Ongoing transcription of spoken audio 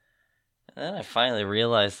And then I finally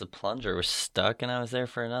realized the plunger was stuck, and I was there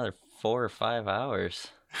for another 4 or 5 hours.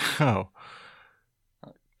 Oh,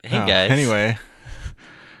 Hey oh. guys, Anyway,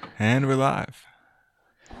 and we're live.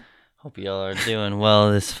 hope y'all are doing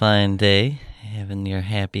well this fine day, having your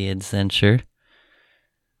happy adventure.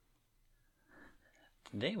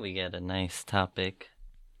 Today we got a nice topic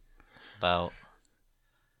about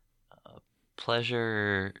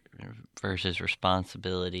pleasure versus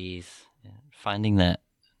responsibilities, finding that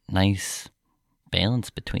nice balance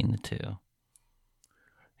between the two.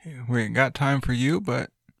 We ain't got time for you, but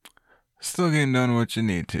still getting done what you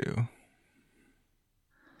need to.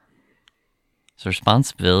 So,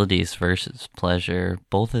 responsibilities versus pleasure,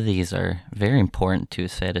 both of these are very important to a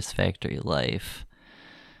satisfactory life.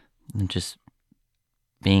 And just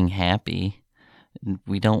being happy.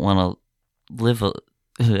 We don't want to live a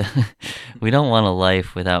we don't want a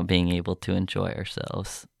life without being able to enjoy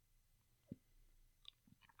ourselves.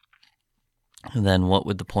 And then what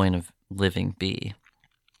would the point of living be?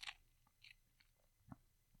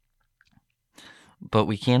 But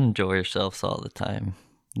we can't enjoy ourselves all the time.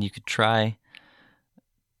 You could try,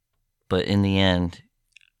 but in the end,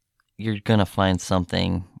 you're going to find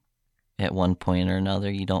something at one point or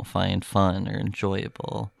another you don't find fun or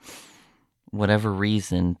enjoyable. Whatever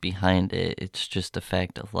reason behind it, it's just a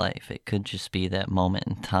fact of life. It could just be that moment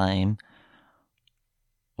in time,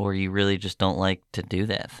 or you really just don't like to do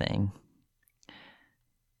that thing.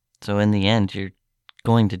 So in the end, you're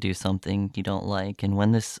going to do something you don't like. And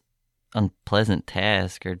when this unpleasant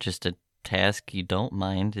task or just a task you don't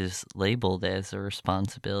mind is labeled as a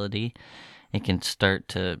responsibility, it can start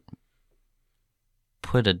to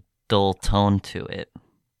put a dull tone to it.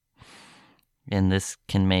 And this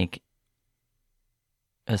can make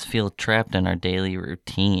us feel trapped in our daily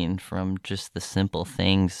routine from just the simple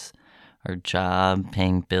things: our job,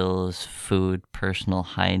 paying bills, food, personal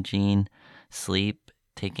hygiene, sleep,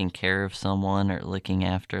 taking care of someone, or looking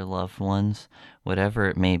after loved ones. Whatever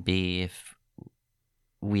it may be, if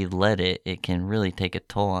we let it, it can really take a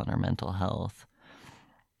toll on our mental health.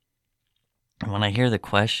 When I hear the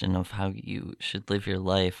question of how you should live your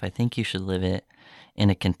life, I think you should live it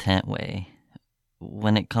in a content way.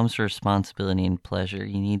 When it comes to responsibility and pleasure,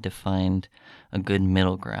 you need to find a good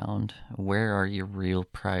middle ground. Where are your real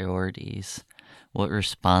priorities? What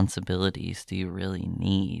responsibilities do you really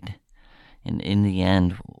need? And in the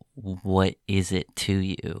end, what is it to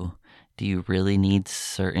you? Do you really need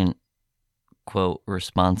certain, quote,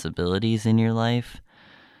 responsibilities in your life?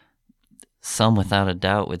 Some, without a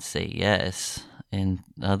doubt, would say yes, and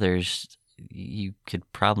others, you could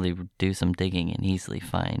probably do some digging and easily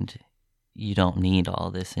find you don't need all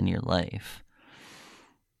this in your life.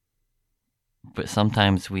 But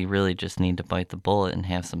sometimes we really just need to bite the bullet and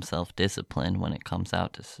have some self-discipline when it comes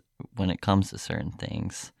to certain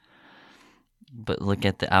things. But look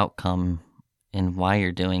at the outcome and why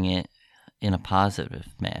you're doing it in a positive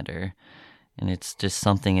manner. And it's just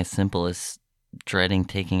something as simple as dreading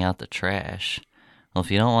taking out the trash. Well, if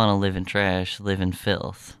you don't want to live in trash, live in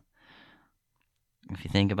filth. If you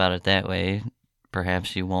think about it that way,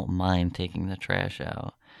 perhaps you won't mind taking the trash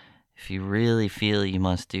out. If you really feel you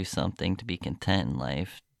must do something to be content in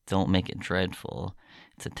life, don't make it dreadful.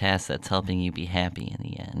 It's a task that's helping you be happy in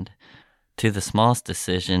the end. To the smallest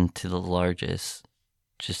decision to the largest,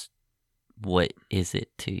 just what is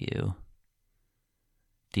it to you?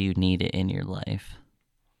 Do you need it in your life?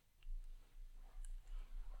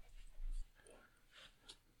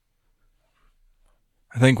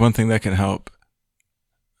 I think one thing that can help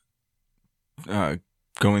uh,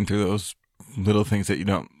 going through those little things that you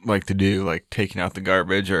don't like to do, like taking out the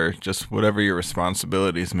garbage or just whatever your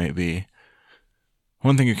responsibilities may be.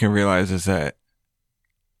 One thing you can realize is that,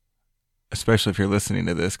 especially if you're listening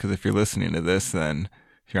to this, because if you're listening to this, then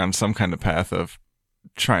you're on some kind of path of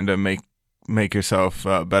trying to make yourself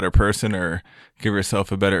a better person or give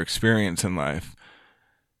yourself a better experience in life.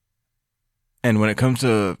 And when it comes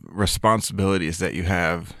to responsibilities that you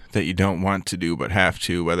have that you don't want to do but have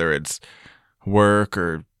to, whether it's work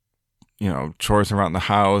or, chores around the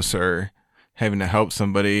house or having to help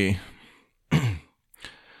somebody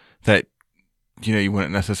that, you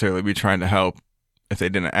wouldn't necessarily be trying to help if they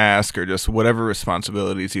didn't ask, or just whatever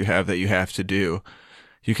responsibilities you have that you have to do,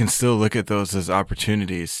 you can still look at those as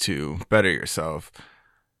opportunities to better yourself,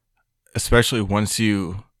 especially once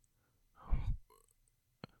you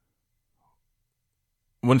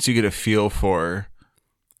get a feel for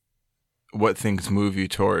what things move you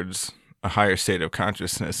towards a higher state of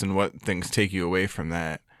consciousness and what things take you away from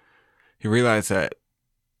that. You realize that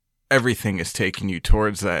everything is taking you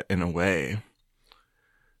towards that in a way.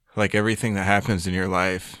 Like everything that happens in your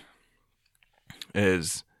life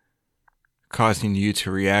is causing you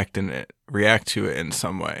to react to it in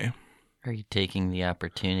some way. Are you taking the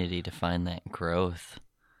opportunity to find that growth?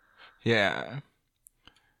 Yeah.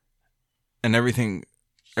 And everything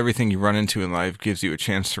you run into in life gives you a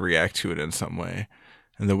chance to react to it in some way.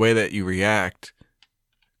 And the way that you react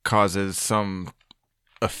causes some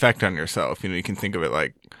effect on yourself. You can think of it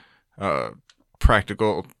like a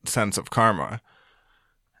practical sense of karma.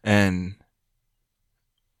 And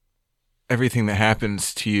everything that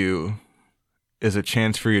happens to you is a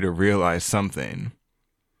chance for you to realize something.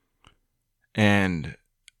 And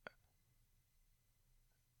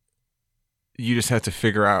you just have to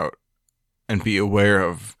figure out and be aware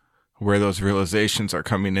of where those realizations are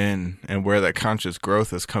coming in and where that conscious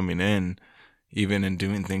growth is coming in, even in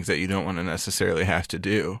doing things that you don't want to necessarily have to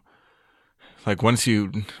do. Like once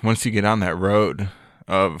you get on that road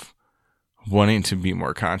of wanting to be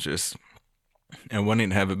more conscious and wanting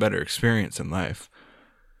to have a better experience in life,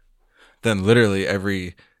 then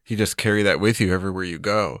literally you just carry that with you everywhere you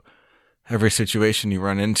go. Every situation you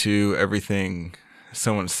run into, everything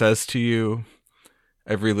someone says to you,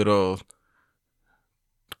 every little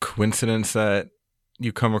coincidence that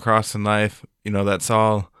you come across in life, that's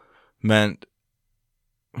all not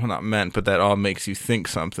meant, but that all makes you think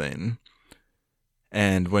something.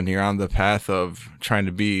 And when you're on the path of trying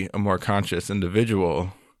to be a more conscious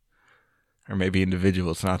individual, or maybe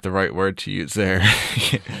individual is not the right word to use there.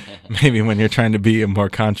 Maybe when you're trying to be a more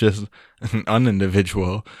conscious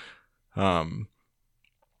unindividual,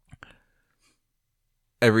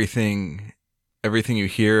 everything you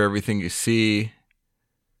hear, everything you see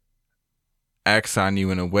acts on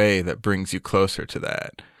you in a way that brings you closer to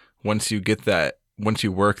that. Once you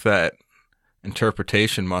work that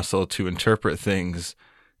interpretation muscle to interpret things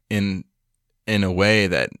in a way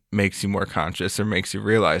that makes you more conscious or makes you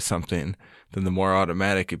realize something, then the more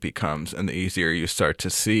automatic it becomes and the easier you start to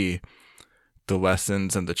see the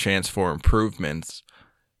lessons and the chance for improvements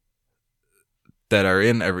that are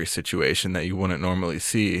in every situation that you wouldn't normally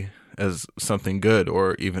see as something good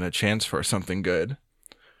or even a chance for something good.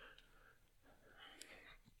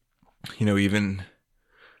 Even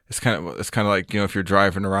it's kind of like, if you're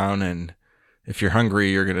driving around and if you're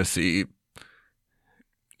hungry, you're going to see,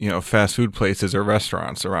 fast food places or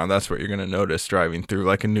restaurants around. That's what you're going to notice driving through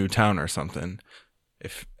like a new town or something.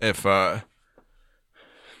 If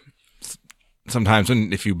sometimes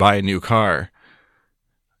if you buy a new car,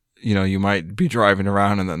 you might be driving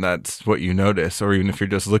around and then that's what you notice. Or even if you're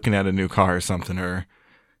just looking at a new car or something, or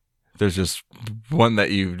there's just one that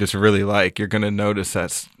you just really like, you're going to notice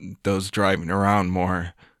those driving around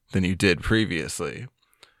more than you did previously.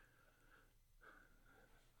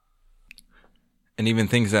 And even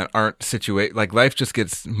things that aren't like life just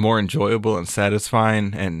gets more enjoyable and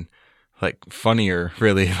satisfying and like funnier,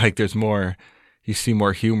 really. Like there's more, you see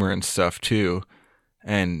more humor and stuff too.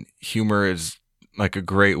 And humor is like a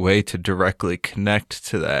great way to directly connect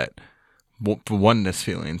to that oneness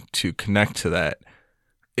feeling, to connect to that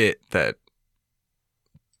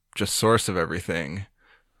just source of everything,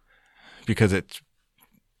 because it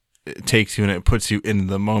takes you and it puts you in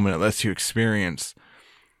the moment. It lets you experience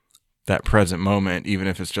that present moment, even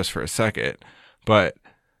if it's just for a second. But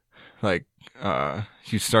like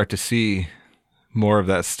you start to see more of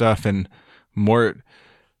that stuff, and more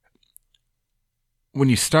when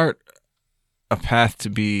you start a path to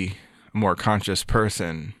be a more conscious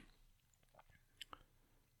person,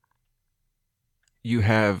 you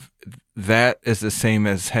have that is the same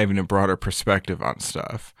as having a broader perspective on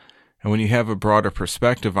stuff. And when you have a broader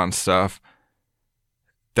perspective on stuff,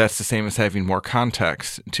 that's the same as having more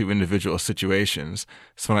context to individual situations.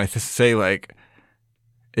 So when I say like,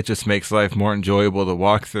 it just makes life more enjoyable to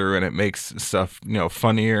walk through, and it makes stuff,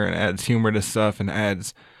 funnier, and adds humor to stuff, and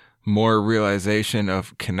adds more realization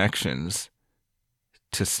of connections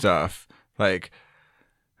to stuff. Like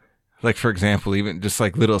for example, even just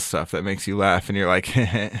like little stuff that makes you laugh and you're like,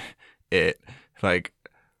 like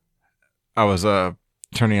I was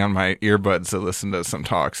turning on my earbuds to listen to some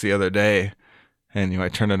talks the other day, and I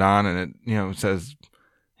turn it on and it it says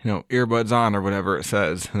earbuds on or whatever it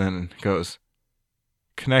says, and then it goes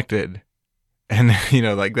connected, and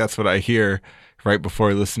like that's what I hear right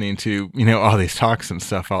before listening to all these talks and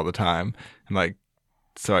stuff all the time. And like,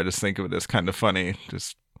 so I just think of it as kind of funny.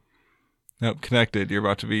 Just nope, connected. You're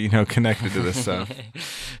about to be connected to this stuff.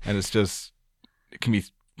 And it's just, it can be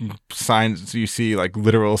signs you see, like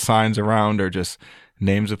literal signs around, or just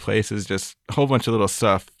names of places, just a whole bunch of little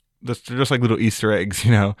stuff. They're just like little Easter eggs,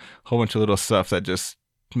 a whole bunch of little stuff that just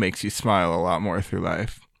makes you smile a lot more through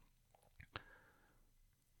life.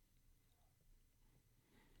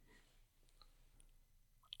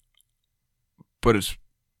 But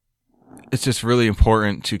it's just really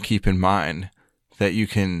important to keep in mind that you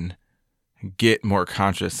can get more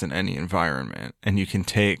conscious in any environment, and you can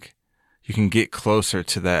get closer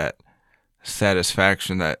to that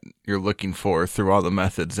satisfaction that you're looking for through all the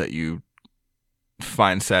methods that you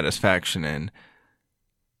find satisfaction in.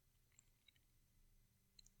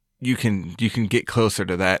 You can get closer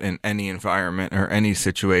to that in any environment or any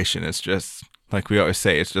situation. It's just, like we always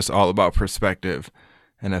say, it's just all about perspective.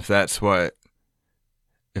 And if that's what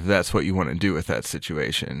you want to do with that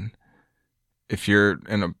situation, if you're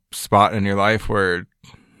in a spot in your life where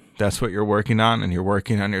that's what you're working on, and you're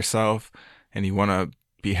working on yourself, and you want to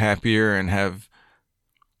be happier and have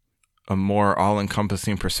a more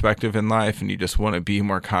all-encompassing perspective in life, and you just want to be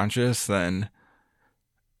more conscious, then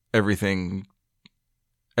everything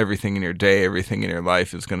in your day, everything in your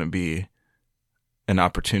life is going to be an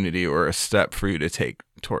opportunity or a step for you to take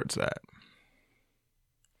towards that.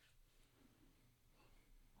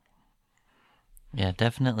 Yeah,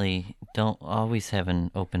 definitely don't always have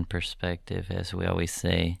an open perspective, as we always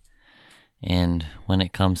say. And when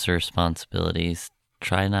it comes to responsibilities,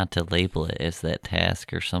 try not to label it as that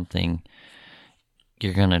task or something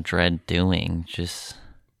you're going to dread doing. Just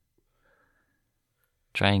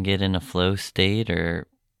try and get in a flow state, or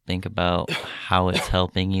think about how it's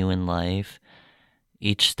helping you in life.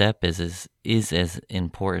 Each step is as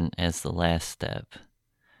important as the last step.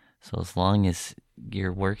 So as long as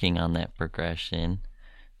you're working on that progression,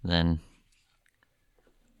 then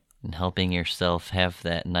helping yourself have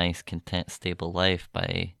that nice, content, stable life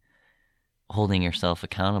by holding yourself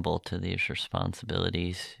accountable to these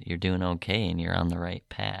responsibilities, you're doing okay and you're on the right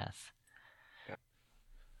path.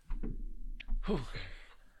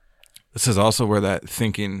 This is also where that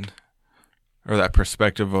thinking or that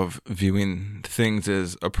perspective of viewing things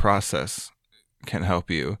as a process can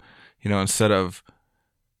help you. Instead of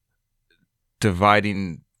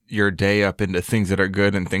dividing your day up into things that are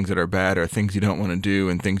good and things that are bad, or things you don't want to do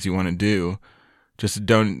and things you want to do, just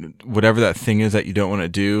don't, whatever that thing is that you don't want to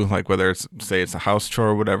do, like whether it's, say it's a house chore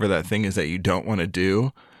or whatever that thing is that you don't want to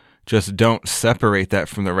do, just don't separate that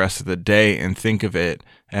from the rest of the day and think of it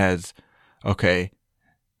as, okay,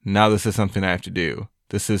 now this is something I have to do.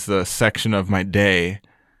 This is the section of my day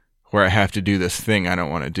where I have to do this thing I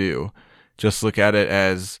don't want to do. Just look at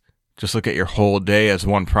your whole day as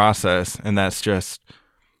one process, and that's just,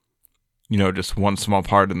 just one small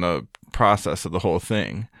part in the process of the whole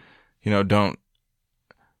thing. You don't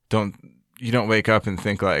wake up and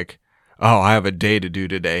think like, oh, I have a day to do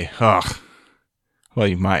today. Ugh. Well,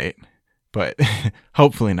 you might, but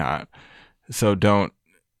hopefully not. So don't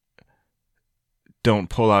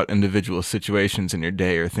pull out individual situations in your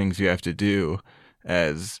day or things you have to do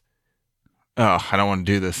as, oh, I don't want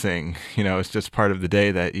to do this thing. It's just part of the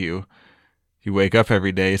day that you wake up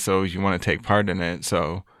every day, so you want to take part in it.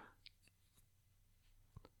 So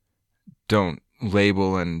don't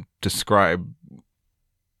label and describe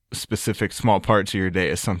specific small parts of your day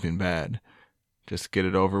as something bad. Just get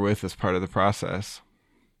it over with as part of the process.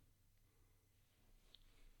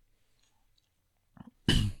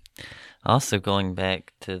 Also, going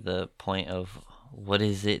back to the point of what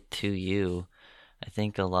is it to you, I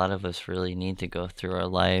think a lot of us really need to go through our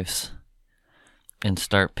lives and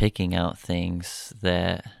start picking out things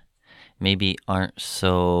that maybe aren't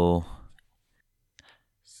so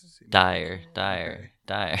dire.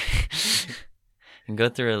 And go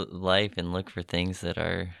through life and look for things that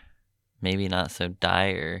are maybe not so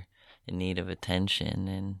dire, in need of attention,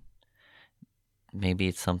 and maybe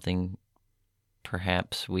it's something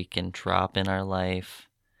perhaps we can drop in our life,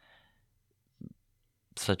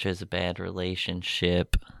 such as a bad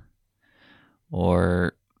relationship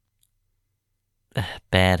or a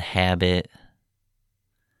bad habit,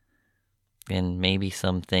 and maybe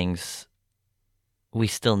some things we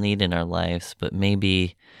still need in our lives, but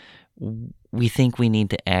maybe we think we need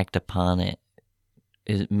to act upon it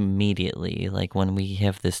immediately. Like when we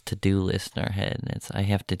have this to-do list in our head, and it's, I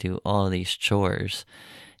have to do all of these chores,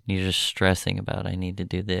 and you're just stressing about, I need to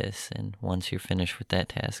do this, and once you're finished with that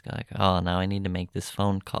task, like, oh, now I need to make this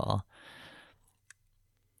phone call.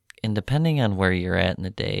 And depending on where you're at in the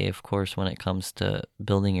day, of course, when it comes to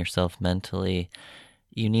building yourself mentally,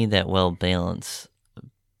 you need that well balance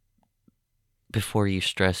before you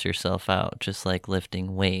stress yourself out, just like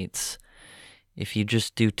lifting weights. If you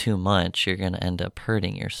just do too much, you're going to end up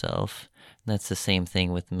hurting yourself. And that's the same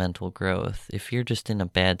thing with mental growth. If you're just in a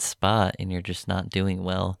bad spot and you're just not doing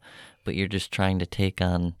well, but you're just trying to take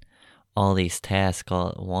on all these tasks all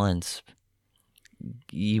at once,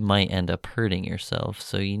 you might end up hurting yourself.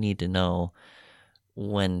 So you need to know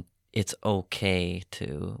when it's okay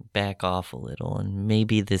to back off a little and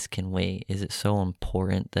maybe this can wait. Is it so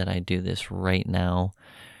important that I do this right now?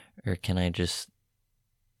 Or can I just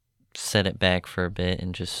set it back for a bit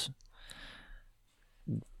and just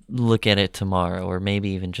look at it tomorrow, or maybe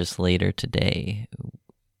even just later today?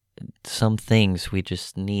 Some things we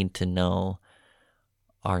just need to know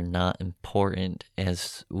are not important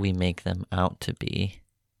as we make them out to be.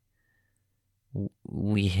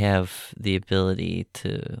 We have the ability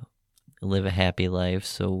to live a happy life,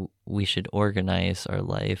 so we should organize our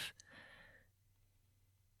life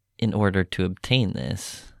in order to obtain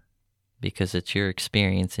this, because it's your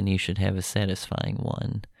experience and you should have a satisfying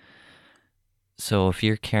one. So if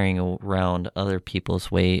you're carrying around other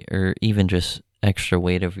people's weight, or even just extra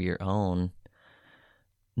weight of your own,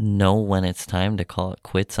 know when it's time to call it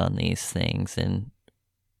quits on these things, and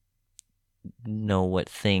know what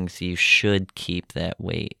things you should keep that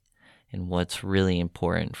weight and what's really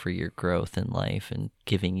important for your growth in life and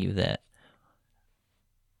giving you that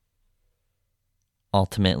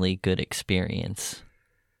ultimately good experience.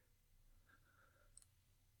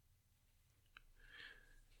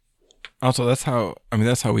 Also, that's how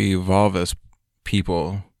we evolve as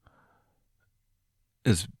people,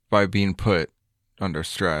 is by being put under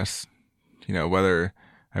stress. Whether,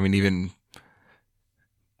 even,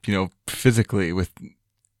 physically with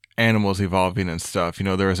animals evolving and stuff,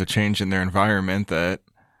 there was a change in their environment that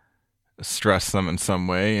stressed them in some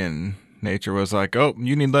way, and nature was like, oh,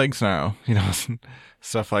 you need legs now,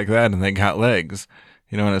 stuff like that, and they got legs,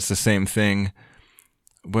 and it's the same thing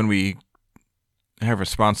when we have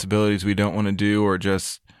responsibilities we don't want to do, or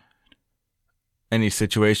just any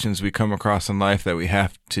situations we come across in life that we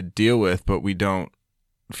have to deal with, but we don't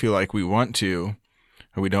feel like we want to,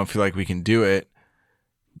 or we don't feel like we can do it.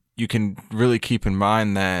 You can really keep in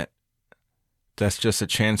mind that that's just a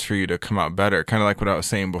chance for you to come out better. Kind of like what I was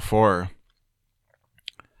saying before.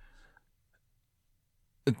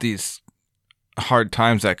 These hard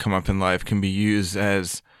times that come up in life can be used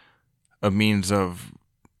as a means of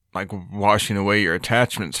like washing away your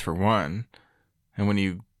attachments, for one. And when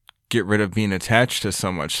you get rid of being attached to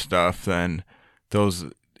so much stuff, then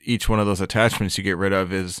each one of those attachments you get rid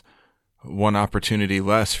of is one opportunity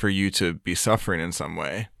less for you to be suffering in some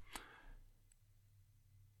way.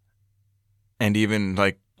 And even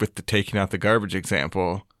like with the taking out the garbage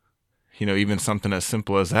example, even something as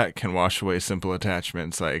simple as that can wash away simple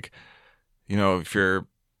attachments. Like, if you're,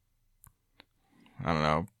 I don't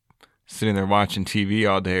know, sitting there watching TV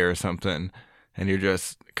all day or something, and you're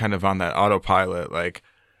just kind of on that autopilot, like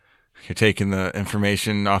you're taking the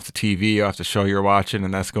information off the TV, off the show you're watching,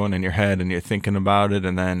 and that's going in your head, and you're thinking about it,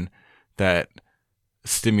 and then that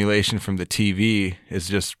stimulation from the TV is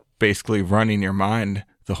just basically running your mind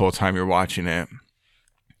the whole time you're watching it.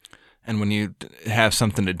 And when you have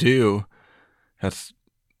something to do, that's,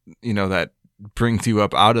 that brings you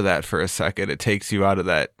up out of that for a second. It takes you out of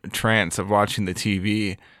that trance of watching the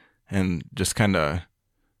TV, and just kind of,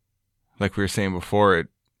 like we were saying before, it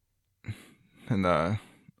in the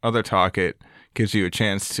other talk, it gives you a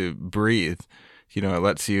chance to breathe. It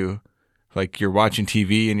lets you, like, you're watching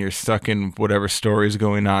TV and you're stuck in whatever story is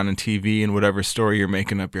going on in TV, and whatever story you're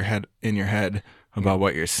making up in your head about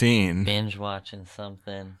what you're seeing. Binge watching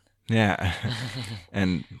something. Yeah.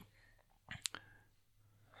 and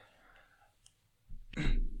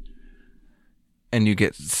you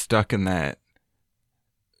get stuck in that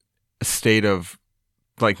state of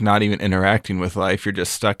like not even interacting with life. You're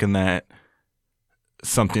just stuck in that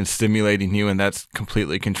something stimulating you, and that's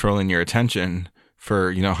completely controlling your attention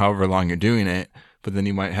for, however long you're doing it. But then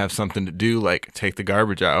you might have something to do, like take the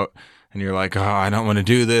garbage out, and you're like, oh, I don't want to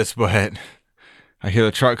do this, but I hear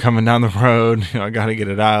the truck coming down the road, I got to get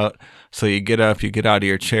it out. So you get up, you get out of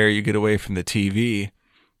your chair, you get away from the TV.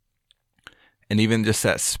 And even just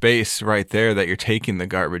that space right there that you're taking the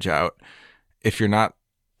garbage out, if you're not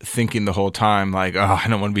thinking the whole time like, oh, I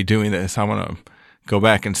don't want to be doing this, I want to go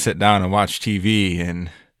back and sit down and watch TV, and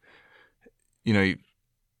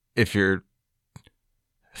if you're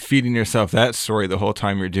feeding yourself that story the whole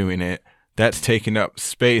time you're doing it, that's taking up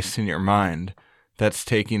space in your mind. That's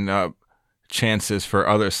taking up chances for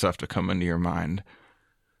other stuff to come into your mind.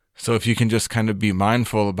 So if you can just kind of be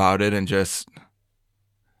mindful about it and just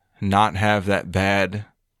not have that bad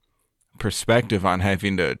perspective on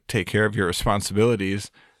having to take care of your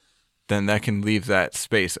responsibilities, then that can leave that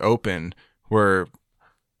space open where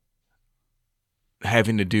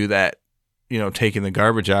having to do that, taking the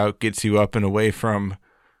garbage out gets you up and away from,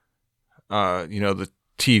 the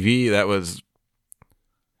TV that was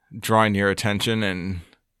drawing your attention and,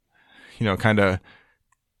 kind of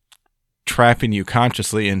trapping you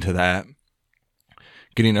consciously into that.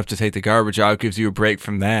 getting up to take the garbage out gives you a break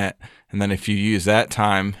from that. And then if you use that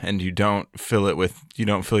time and you don't fill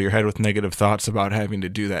your head with negative thoughts about having to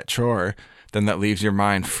do that chore, then that leaves your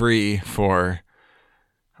mind free for,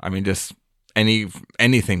 just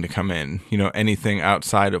anything to come in, anything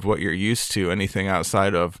outside of what you're used to, anything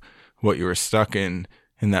outside of what you were stuck in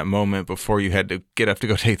that moment before you had to get up to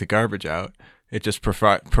go take the garbage out. It just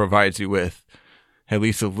provides you with at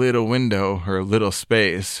least a little window or a little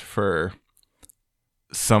space for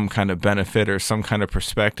some kind of benefit or some kind of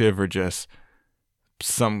perspective or just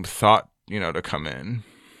some thought, to come in.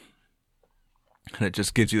 And it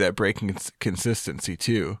just gives you that break in consistency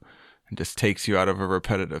too. And just takes you out of a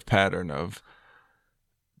repetitive pattern of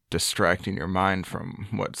distracting your mind from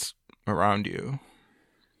what's around you.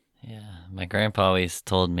 Yeah, my grandpa always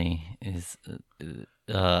told me is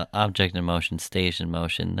object in motion stays in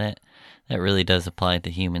motion. That really does apply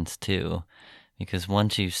to humans too, because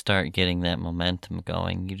once you start getting that momentum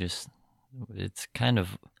going, it's kind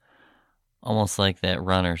of almost like that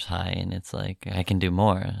runner's high, and it's like, I can do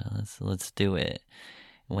more. Let's do it.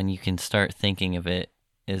 When you can start thinking of it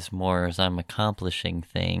as more as I'm accomplishing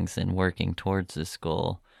things and working towards this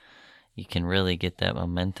goal, you can really get that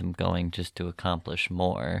momentum going just to accomplish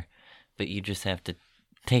more. But you just have to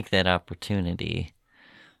take that opportunity.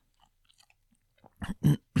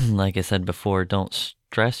 Like I said before, don't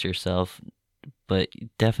stress yourself, but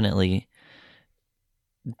definitely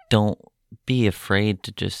don't be afraid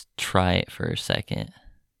to just try it for a second.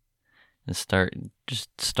 And start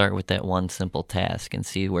with that one simple task and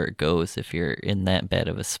see where it goes if you're in that bad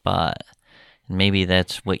of a spot. And maybe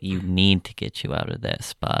that's what you need to get you out of that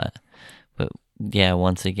spot. But yeah,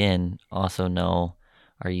 once again, also know,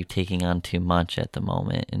 are you taking on too much at the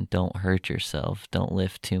moment? And don't hurt yourself. Don't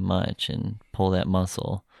lift too much and pull that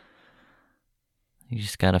muscle. You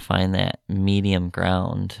just got to find that medium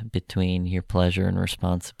ground between your pleasure and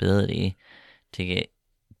responsibility to get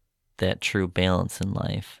that true balance in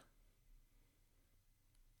life.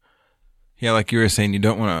 Yeah, like you were saying, you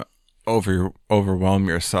don't want to overwhelm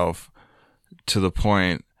yourself to the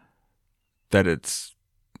point that it's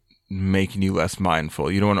making you less mindful.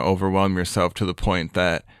 You don't want to overwhelm yourself to the point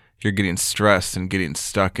that you're getting stressed and getting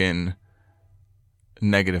stuck in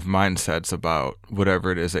negative mindsets about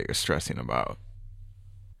whatever it is that you're stressing about.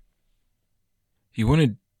 You want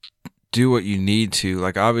to do what you need to.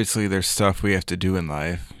 Like, obviously there's stuff we have to do in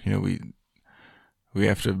life. We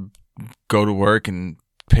have to go to work and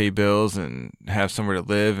pay bills and have somewhere to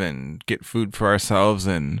live and get food for ourselves,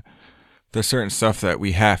 and there's certain stuff that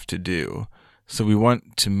we have to do. So we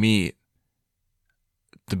want to meet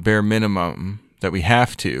the bare minimum that we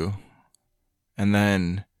have to, and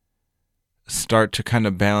then start to kind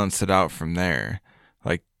of balance it out from there.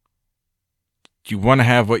 Like, you want to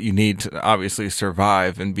have what you need to obviously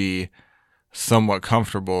survive and be somewhat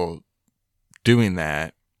comfortable doing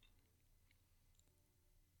that.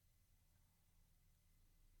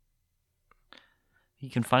 You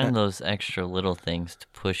can find those extra little things to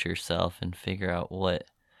push yourself and figure out what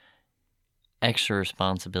extra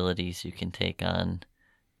responsibilities you can take on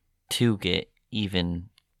to get even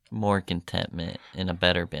more contentment and a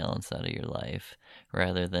better balance out of your life,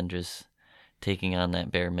 rather than just taking on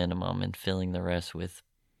that bare minimum and filling the rest with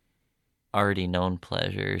already known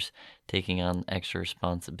pleasures. Taking on extra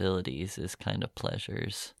responsibilities is kind of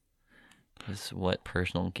pleasures. Is what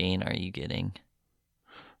personal gain are you getting?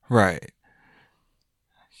 Right.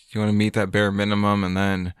 You want to meet that bare minimum and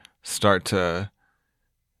then start to,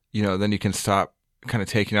 then you can stop kind of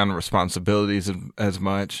taking on responsibilities as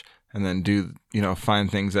much, and then do,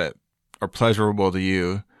 find things that are pleasurable to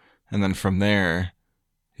you. And then from there,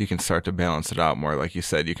 you can start to balance it out more. Like you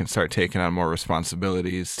said, you can start taking on more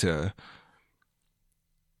responsibilities to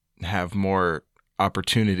have more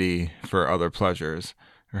opportunity for other pleasures,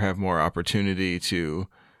 or have more opportunity to,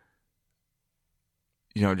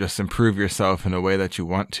 just improve yourself in a way that you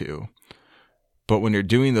want to. But when you're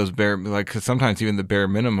doing those cause sometimes even the bare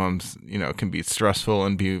minimums, can be stressful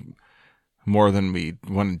and be more than we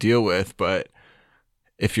want to deal with. But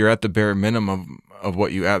if you're at the bare minimum of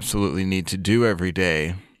what you absolutely need to do every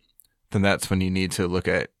day, then that's when you need to look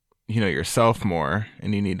at, yourself more,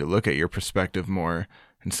 and you need to look at your perspective more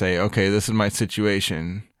and say, okay, this is my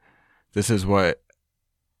situation. This is what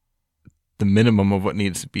the minimum of what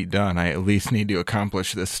needs to be done. I at least need to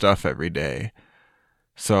accomplish this stuff every day.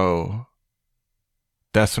 So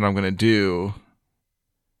that's what I'm going to do.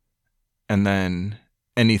 And then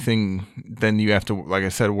then you have to, like I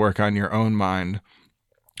said, work on your own mind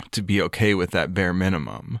to be okay with that bare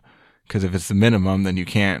minimum. Because if it's the minimum, then you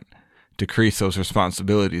can't decrease those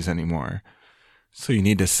responsibilities anymore. So you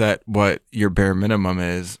need to set what your bare minimum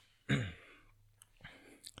is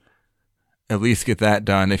at least get that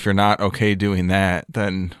done. If you're not okay doing that,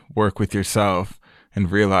 then work with yourself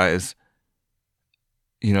and realize,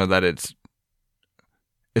 that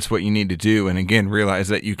it's what you need to do. And again, realize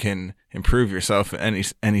that you can improve yourself in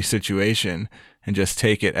any situation, and just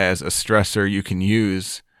take it as a stressor you can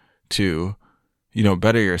use to,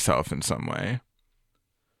 better yourself in some way.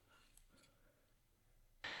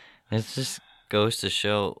 It just goes to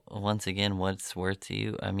show, once again, what it's worth to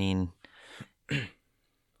you. I mean,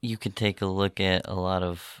 you could take a look at a lot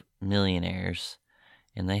of millionaires,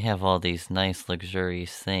 and they have all these nice,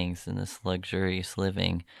 luxurious things and this luxurious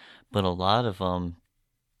living, but a lot of them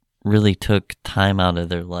really took time out of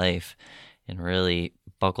their life and really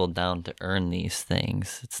buckled down to earn these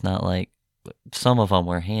things. It's not like some of them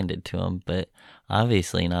were handed to them, but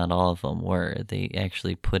obviously not all of them were. They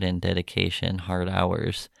actually put in dedication, hard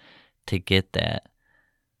hours to get that.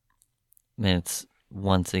 And it's,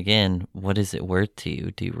 once again, what is it worth to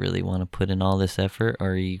you? Do you really want to put in all this effort,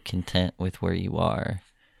 or are you content with where you are?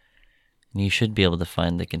 And you should be able to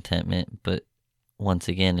find the contentment, but once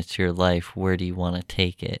again, it's your life. Where do you want to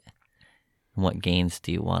take it? And what gains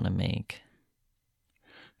do you want to make?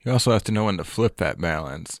 You also have to know when to flip that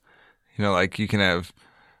balance. Like you can have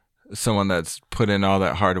someone that's put in all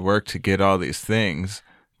that hard work to get all these things,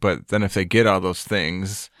 but then if they get all those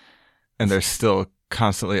things and they're still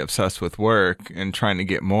constantly obsessed with work and trying to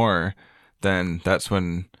get more, then that's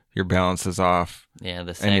when your balance is off. Yeah,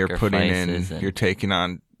 the and you're putting in, sacrifices you're taking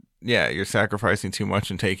on, you're sacrificing too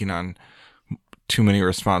much and taking on too many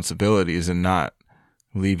responsibilities and not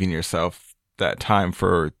leaving yourself that time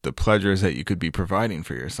for the pleasures that you could be providing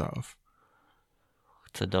for yourself.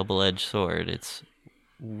 It's a double-edged sword. It's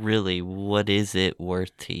really, what is it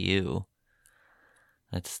worth to you?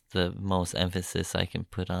 That's the most emphasis I can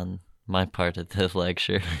put on my part of the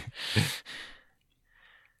lecture.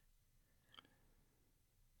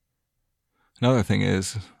 Another thing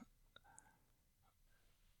is,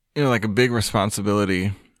 like a big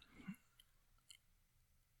responsibility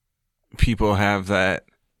people have that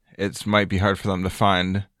it might be hard for them to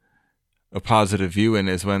find a positive view in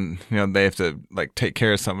is when, they have to like take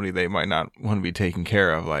care of somebody they might not want to be taken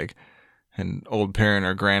care of, like an old parent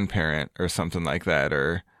or grandparent or something like that,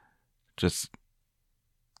 or just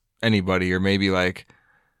anybody, or maybe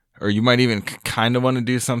or you might even kind of want to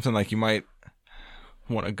do something like you might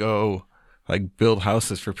want to go like build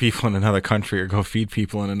houses for people in another country or go feed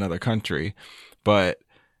people in another country, but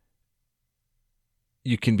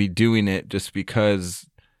you can be doing it just because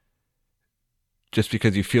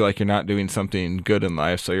you feel like you're not doing something good in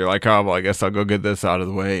life. So you're like, oh, well, I guess I'll go get this out of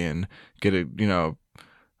the way and get it,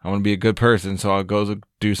 I want to be a good person, so I'll go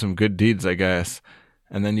do some good deeds, I guess.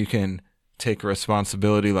 And then you can take a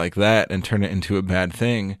responsibility like that and turn it into a bad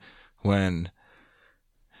thing when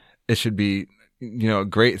it should be, a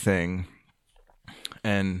great thing.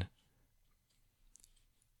 And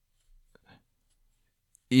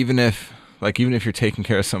even if you're taking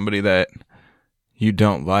care of somebody that you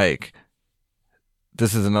don't like,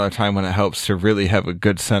 this is another time when it helps to really have a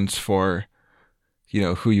good sense for,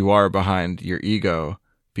 who you are behind your ego,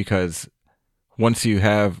 because once you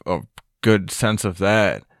have a good sense of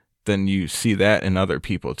that, then you see that in other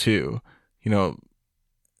people too. You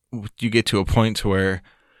get to a point to where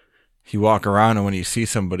you walk around and when you see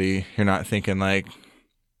somebody, you're not thinking like,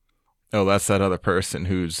 oh, that's that other person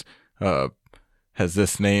who's has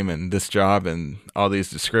this name and this job and all these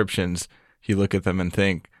descriptions. You look at them and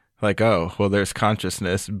think like, oh, well, there's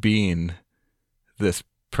consciousness being this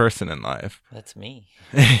person in life. That's me.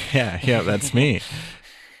 yeah, that's me.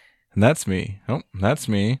 And that's me. Oh, that's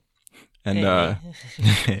me. And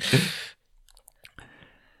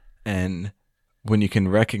and when you can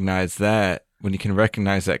recognize that,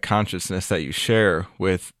 consciousness that you share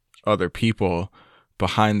with other people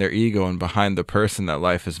behind their ego and behind the person that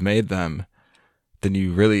life has made them, then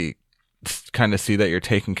you really kind of see that you're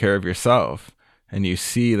taking care of yourself. And you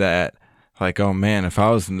see that, like, oh man, if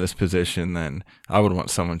I was in this position, then I would want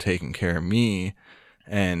someone taking care of me.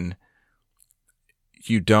 And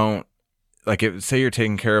you don't, like, say you're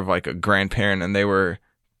taking care of like a grandparent and they were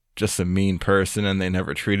just a mean person and they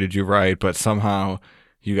never treated you right, but somehow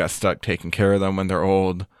you got stuck taking care of them when they're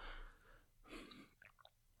old.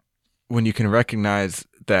 When you can recognize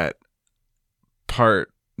that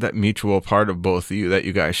mutual part of both of you that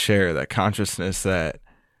you guys share, that consciousness that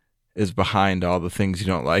is behind all the things you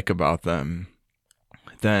don't like about them,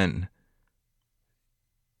 then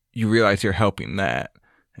you realize you're helping that,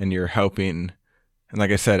 and you're helping. And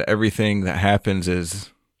like I said, everything that happens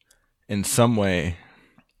is in some way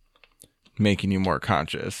making you more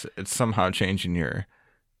conscious. It's somehow changing your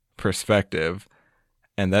perspective.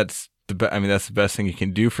 And that's the best thing you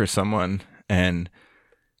can do for someone. and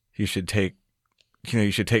you should take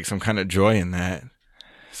some kind of joy in that,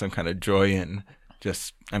 some kind of joy in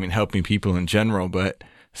just, helping people in general, but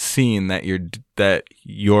seeing that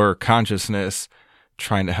your consciousness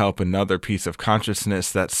trying to help another piece of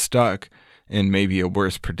consciousness that's stuck in maybe a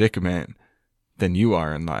worse predicament than you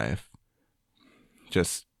are in life.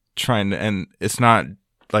 Just trying to, and it's not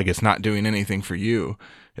doing anything for you.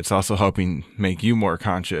 It's also helping make you more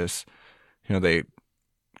conscious. They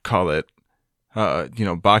call it,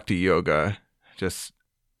 bhakti yoga, just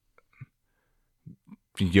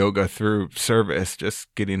yoga through service, just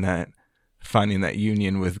finding that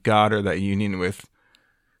union with God or that union with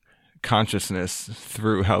consciousness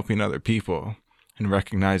through helping other people and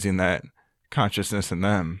recognizing that consciousness in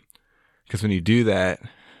them. Because when you do that,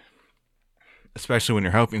 especially when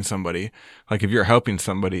you're helping somebody, like if you're helping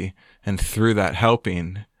somebody and through that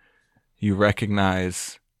helping, you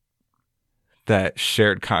recognize that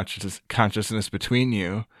shared consciousness between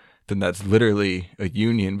you, then that's literally a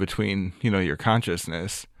union between, your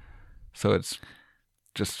consciousness. So it's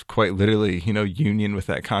just quite literally, union with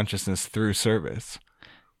that consciousness through service.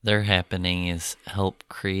 Their happening is help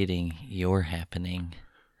creating your happening.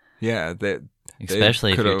 Yeah.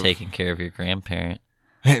 Especially if you're taking care of your grandparent.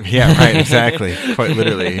 Yeah, right, exactly. Quite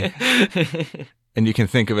literally. And you can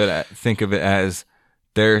think of it as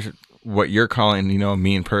they're what you're calling, a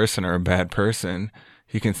mean person or a bad person.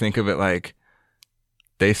 You can think of it like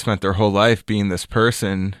they spent their whole life being this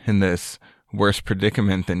person in this worse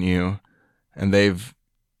predicament than you. And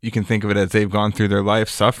you can think of it as they've gone through their life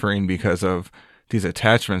suffering because of these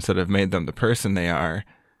attachments that have made them the person they are.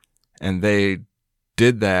 And they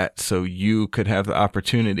did that so you could have the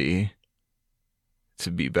opportunity to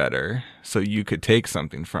be better, so you could take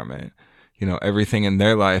something from it. Everything in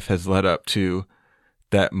their life has led up to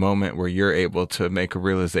that moment where you're able to make a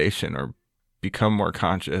realization or become more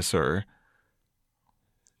conscious or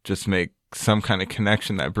just make some kind of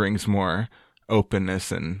connection that brings more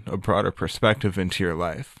openness and a broader perspective into your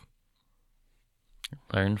life.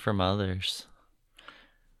 Learn from others.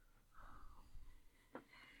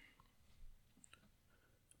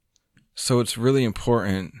 So it's really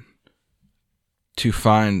important to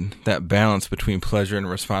find that balance between pleasure and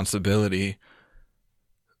responsibility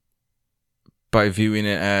by viewing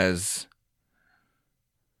it as,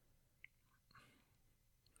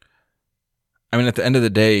 at the end of the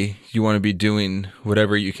day, you want to be doing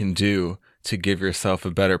whatever you can do to give yourself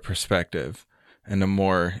a better perspective and a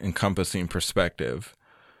more encompassing perspective.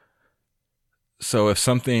 So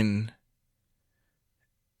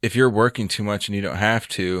if you're working too much and you don't have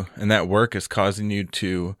to, and that work is causing you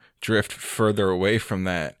to drift further away from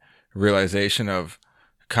that realization of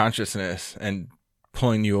consciousness and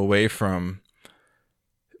pulling you away from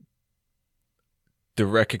the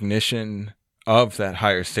recognition of that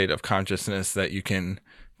higher state of consciousness that you can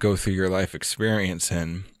go through your life experience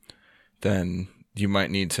in, then you might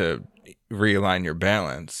need to realign your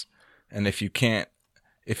balance. And if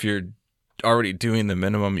you're already doing the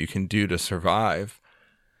minimum you can do to survive,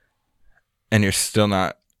 and you're still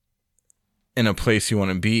not in a place you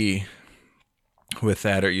want to be with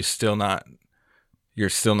that, or you're still not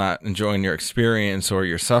enjoying your experience or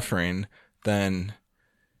you're suffering, then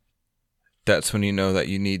that's when you know that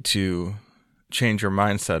you need to change your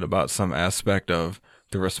mindset about some aspect of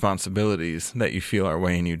the responsibilities that you feel are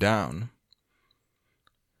weighing you down.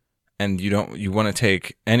 And you want to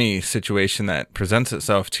take any situation that presents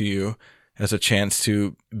itself to you as a chance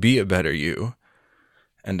to be a better you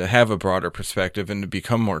and to have a broader perspective and to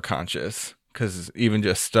become more conscious. Because even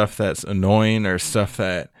just stuff that's annoying or stuff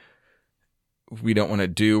that we don't want to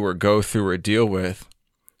do or go through or deal with,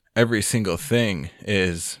 every single thing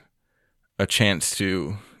is a chance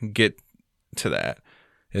to get to that.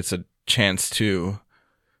 It's a chance to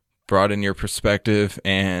broaden your perspective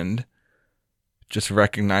and just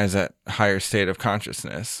recognize that higher state of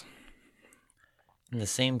consciousness. And the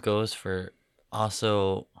same goes for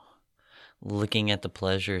also looking at the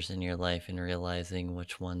pleasures in your life and realizing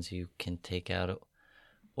which ones you can take out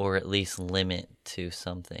or at least limit to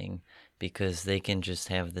something, because they can just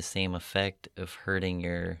have the same effect of hurting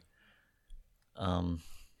your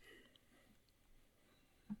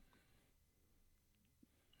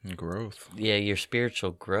growth. Yeah, your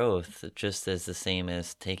spiritual growth, just as the same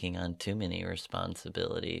as taking on too many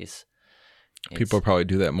responsibilities. People probably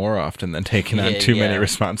do that more often than taking on too many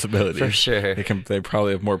responsibilities. For sure. They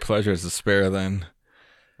probably have more pleasures to spare than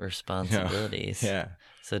responsibilities. Yeah.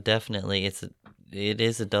 So definitely it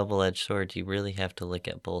is a double-edged sword. You really have to look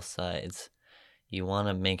at both sides. You want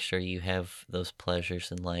to make sure you have those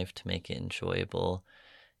pleasures in life to make it enjoyable.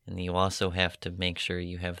 And you also have to make sure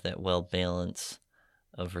you have that well-balanced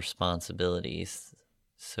of responsibilities,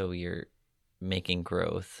 so you're making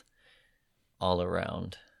growth all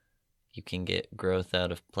around. You can get growth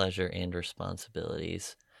out of pleasure and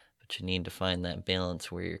responsibilities, but you need to find that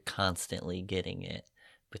balance where you're constantly getting it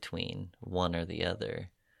between one or the other.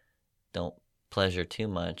 Don't pleasure too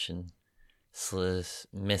much and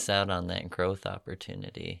miss out on that growth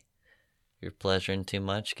opportunity. If you're pleasuring too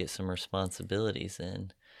much, get some responsibilities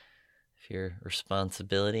in. If you're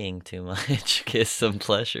responsibilitying too much, get some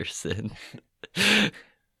pleasures in. I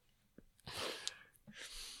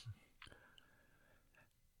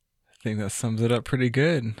think that sums it up pretty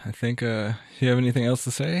good. I think, you have anything else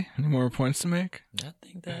to say? Any more points to make? I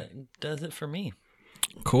think that does it for me.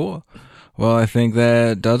 Cool. Well, I think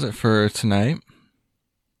that does it for tonight.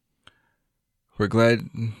 We're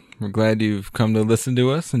glad you've come to listen to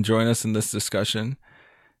us and join us in this discussion.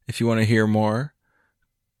 If you want to hear more,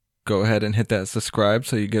 go ahead and hit that subscribe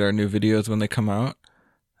so you get our new videos when they come out.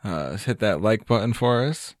 Hit that like button for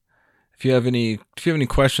us. If you have any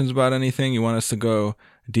questions about anything, you want us to go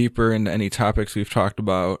deeper into any topics we've talked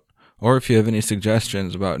about, or if you have any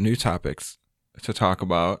suggestions about new topics to talk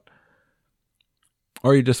about,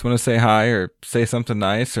 or you just want to say hi or say something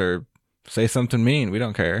nice or say something mean, we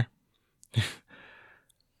don't care.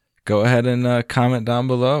 Go ahead and comment down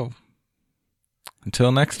below.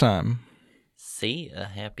 Until next time. See ya.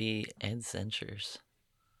 Happy adventures.